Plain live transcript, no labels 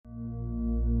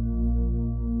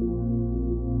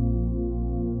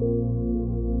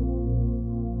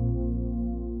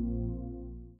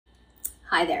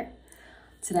Hi there.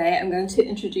 Today I'm going to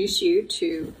introduce you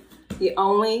to the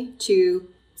only two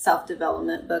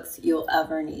self-development books you'll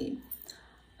ever need.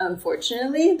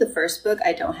 Unfortunately, the first book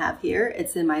I don't have here.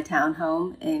 It's in my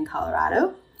townhome in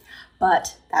Colorado,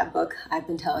 but that book I've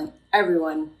been telling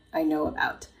everyone I know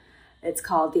about. It's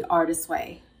called The Artist's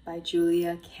Way by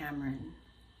Julia Cameron.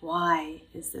 Why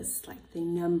is this like the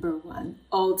number one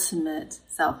ultimate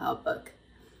self-help book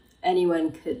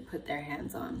anyone could put their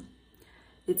hands on?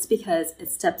 It's because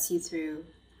it steps you through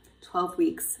 12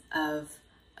 weeks of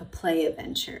a play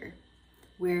adventure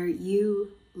where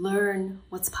you learn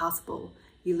what's possible.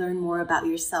 You learn more about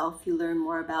yourself. You learn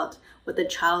more about what the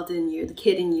child in you, the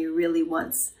kid in you really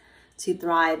wants to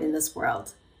thrive in this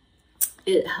world.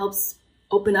 It helps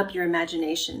open up your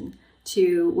imagination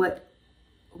to what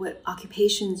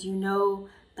occupations you know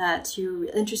that you're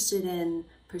interested in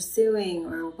pursuing,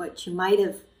 or what you might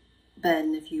have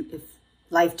been if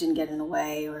life didn't get in the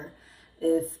way, or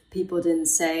if people didn't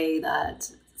say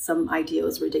that some idea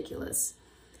was ridiculous.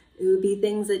 It would be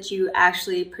things that you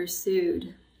actually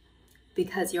pursued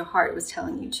because your heart was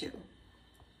telling you to.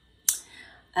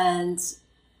 And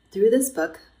through this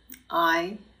book,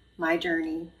 in my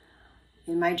journey,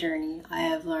 I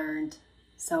have learned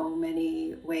so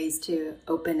many ways to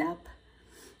open up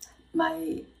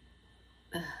the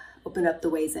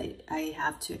ways I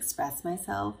have to express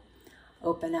myself,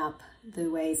 open up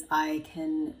the ways I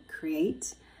can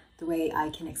create, the way I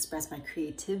can express my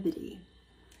creativity,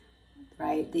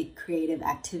 right? The creative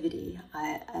activity.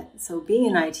 So being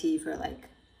in IT for like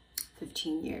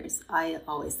 15 years, I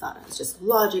always thought I was just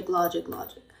logic.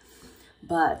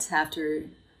 But after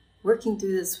working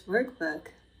through this workbook,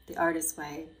 The Artist's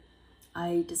Way,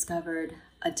 I discovered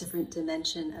a different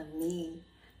dimension of me,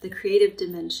 the creative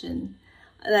dimension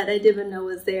that I didn't know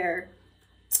was there.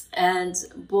 And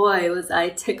boy, was I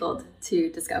tickled to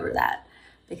discover that.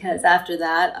 Because after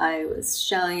that, I was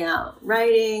shelling out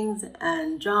writings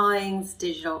and drawings,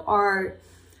 digital art,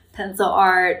 pencil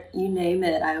art, you name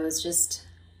it. I was just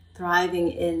thriving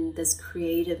in this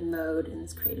creative mode, in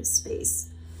this creative space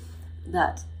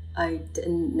that I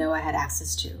didn't know I had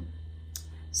access to.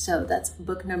 So that's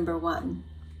book number one.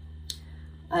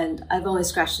 And I've only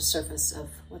scratched the surface of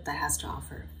what that has to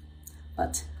offer.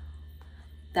 But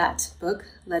that book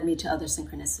led me to other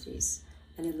synchronicities,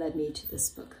 and it led me to this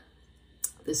book,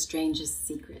 The Strangest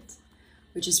Secret,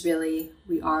 which is really,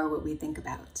 we are what we think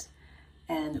about.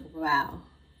 And wow,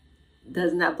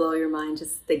 doesn't that blow your mind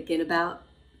just thinking about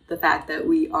the fact that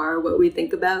we are what we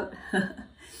think about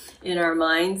in our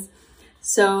minds?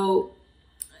 So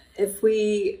if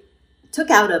we took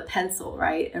out a pencil,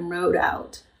 right, and wrote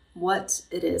out what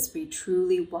it is we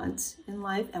truly want in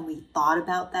life, and we thought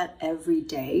about that every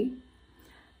day,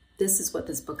 this is what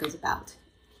this book is about.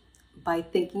 By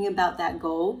thinking about that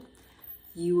goal,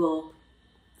 you will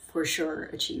for sure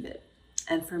achieve it.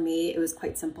 And for me, it was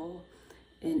quite simple.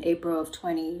 In April of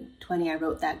 2020, I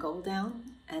wrote that goal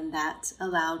down, and that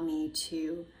allowed me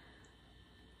to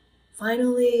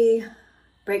finally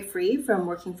break free from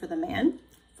working for the man,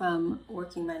 from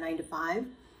working my 9 to 5,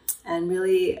 and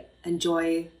really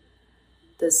enjoy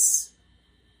this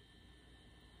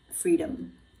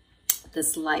freedom,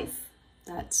 this life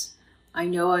that I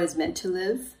know I was meant to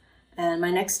live. And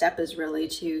my next step is really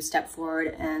to step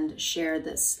forward and share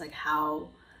this, like how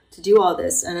to do all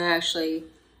this. And I actually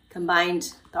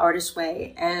combined The Artist's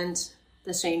Way and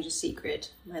The Strangest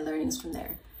Secret, my learnings from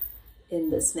there,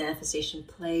 in this manifestation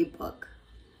playbook.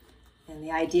 And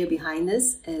the idea behind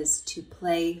this is to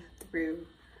play through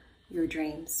your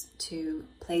dreams, to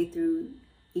play through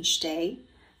each day,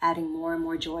 adding more and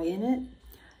more joy in it,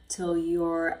 till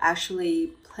you're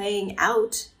actually playing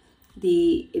out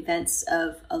the events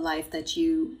of a life that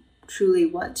you truly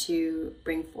want to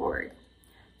bring forward,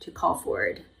 to call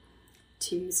forward,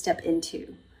 to step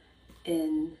into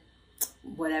in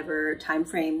whatever time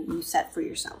frame you set for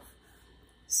yourself.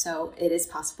 So it is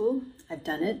possible. I've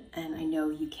done it, and I know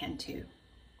you can too.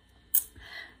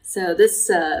 So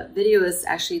this video is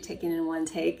actually taken in one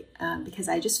take because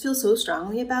I just feel so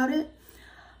strongly about it.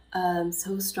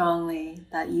 So strongly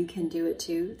that you can do it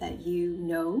too, that you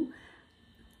know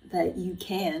that you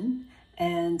can,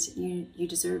 and you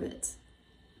deserve it.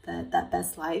 That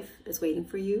best life is waiting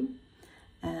for you,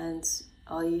 and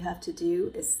all you have to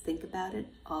do is think about it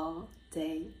all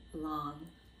day long.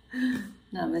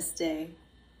 Namaste.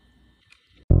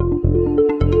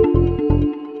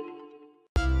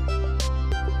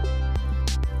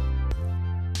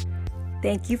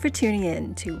 Thank you for tuning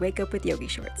in to Wake Up with Yogi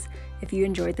Shorts. If you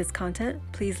enjoyed this content,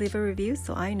 please leave a review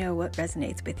so I know what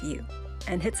resonates with you.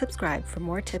 And hit subscribe for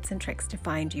more tips and tricks to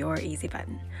find your easy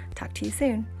button. Talk to you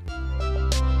soon.